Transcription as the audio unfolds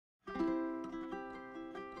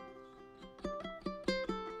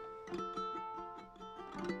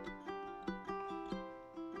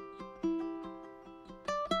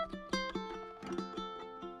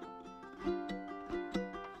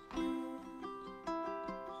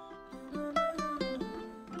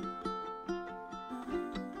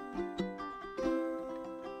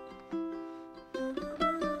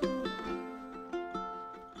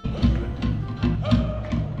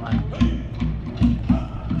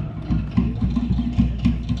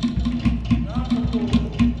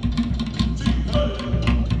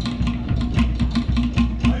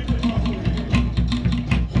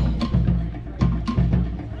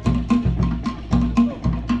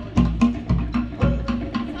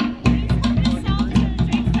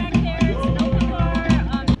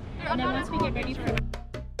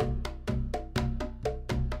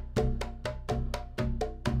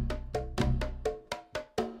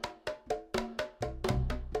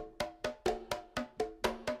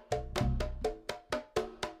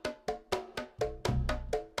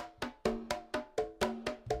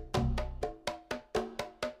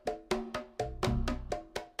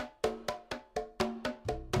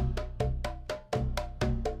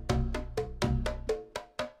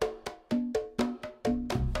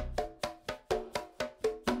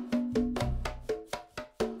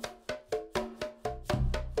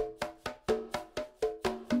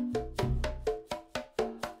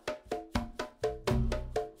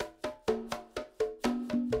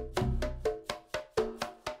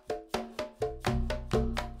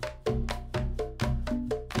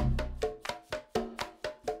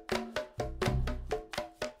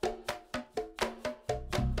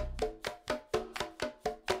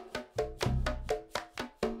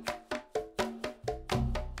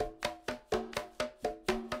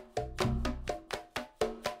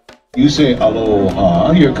You say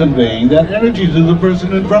aloha, you're conveying that energy to the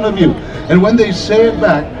person in front of you. And when they say it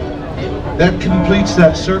back, that completes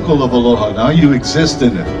that circle of aloha. Now you exist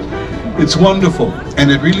in it. It's wonderful, and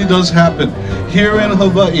it really does happen here in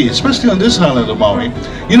Hawaii, especially on this island of Maui.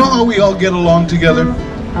 You know how we all get along together?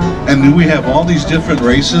 And we have all these different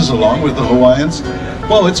races along with the Hawaiians?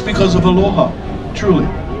 Well, it's because of aloha, truly,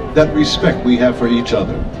 that respect we have for each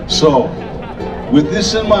other. So, with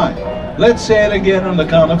this in mind, let's say it again on the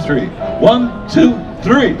count of 3. 1, 2,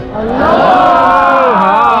 3. Aloha!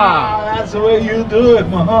 That's the way you do it.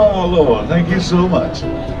 Mahalo. Thank you so much.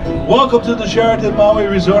 Welcome to the Sheraton Maui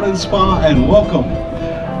Resort and Spa, and welcome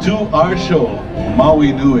to our show,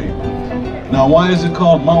 Maui Nui. Now, why is it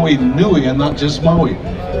called Maui Nui and not just Maui?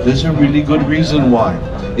 There's a really good reason why.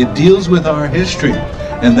 It deals with our history,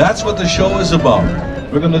 and that's what the show is about.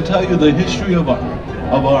 We're going to tell you the history of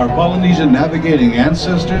our Polynesian navigating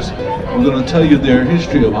ancestors. We're going to tell you their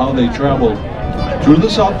history of how they traveled through the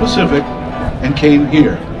South Pacific and came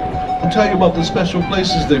here. We'll tell you about the special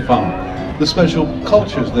places they found, the special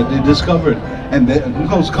cultures that they discovered, and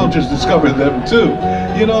those cultures discovered them too.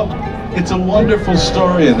 You know, it's a wonderful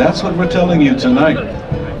story, and that's what we're telling you tonight.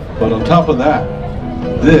 But on top of that,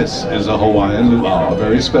 this is a Hawaiian luau, a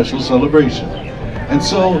very special celebration. And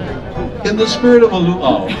so, in the spirit of a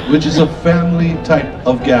luau, which is a family type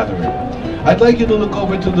of gathering, I'd like you to look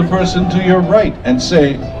over to the person to your right and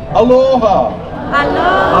say, aloha!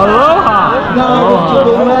 Aloha! Aloha! Now look to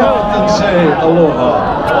the left and say, aloha!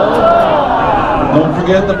 Don't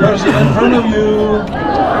forget the person in front of you.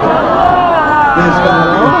 There's got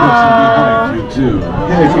to be a person behind you too.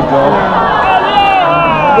 There you go.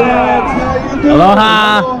 That's how you do it. Aloha!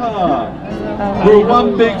 We're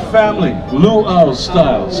one big family, luau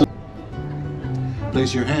style. So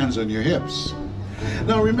place your hands on your hips.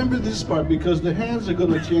 Now remember this part, because the hands are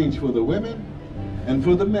going to change for the women and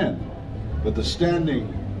for the men. But the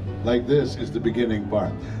standing like this is the beginning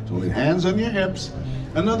part. So with hands on your hips.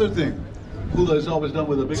 Another thing, hula is always done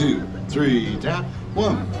with a big 2, 3, tap.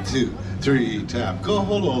 1, 2, 3, tap. Go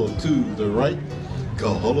holo to the right.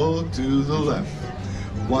 Go holo to the left.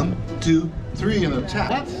 1, 2, 3 and a tap.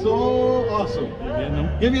 That's so awesome.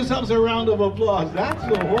 Give yourselves a round of applause. That's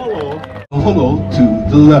the holo. Holo to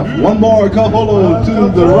the left. One more. Go holo to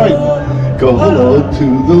the right. Go holo to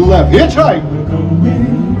the left. Hitchhike.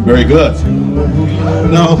 Very good.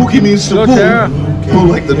 Now, huki means to pull. Pull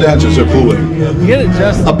like the dancers are pulling. Get it,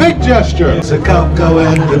 just a big gesture. It's a kauko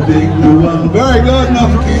and a big luau. Very good. Now,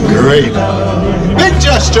 great. Big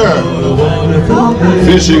gesture.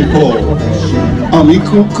 Fishing pole.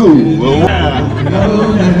 Amikuku.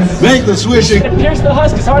 Make the swishing. Pierce the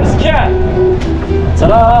husk as hard as you can.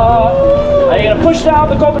 Ta-da! Are you gonna push down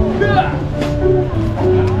the coconut?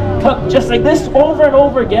 Just like this, over and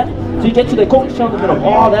over again, so you get to the coconut shell in the middle of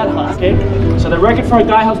all that husk, okay? So the record for a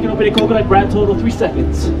guy who's gonna open a coconut, grand total 3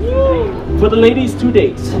 seconds. For the ladies, 2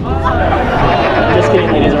 days. Just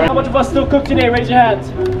kidding, ladies. Right? How much of us still cook today? Raise your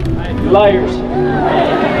hands. You liars.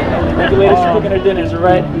 Thank you, ladies, for cooking our dinners,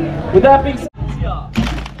 alright? With that being said,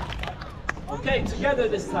 okay, together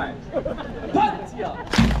this time. Patya!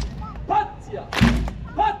 Patya!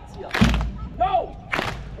 Patya! No!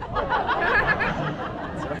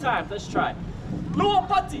 Time, let's try. Luau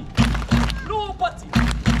pati! Luau pati!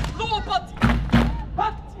 Luau pati!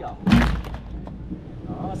 Patya!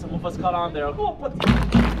 Oh, some of us caught on there. Luau pati!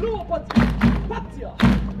 Luau pati! Patya!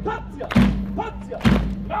 Patya! Patya!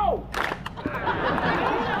 No!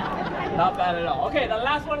 Not bad at all. Okay, the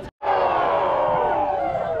last one is...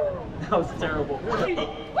 That was terrible. 1,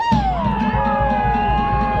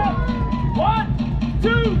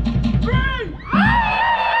 2, 3!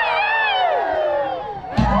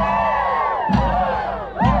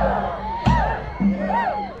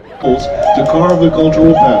 To carve the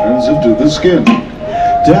cultural patterns into the skin.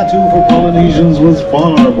 Tattoo for Polynesians was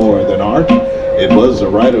far more than art. It was a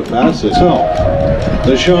rite of passage itself.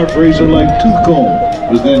 The sharp razor-like tooth comb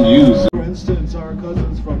was then used. For instance, our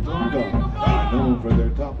cousins from Tonga are known for their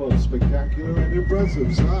tapa spectacular and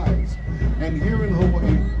impressive size. And here in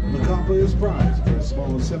Hawaii, the kapa is prized for its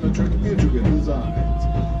small, symmetric, intricate designs.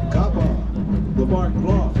 Kapa, the bark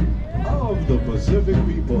cloth of the Pacific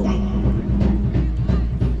people.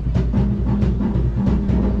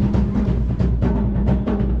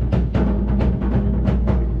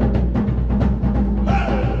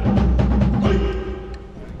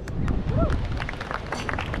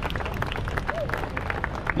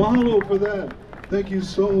 Mahalo for that. Thank you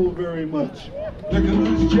so very much. The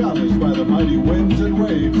canoes challenged by the mighty winds and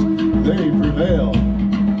waves, they prevail.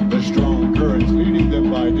 The strong currents leading them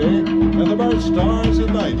by day, and the bright stars at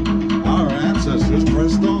night, our ancestors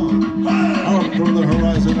pressed on. Out from the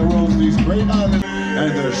horizon arose these great islands,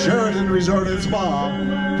 and the Sheraton Resort and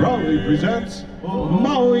Spa proudly presents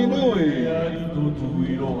Maui Nui.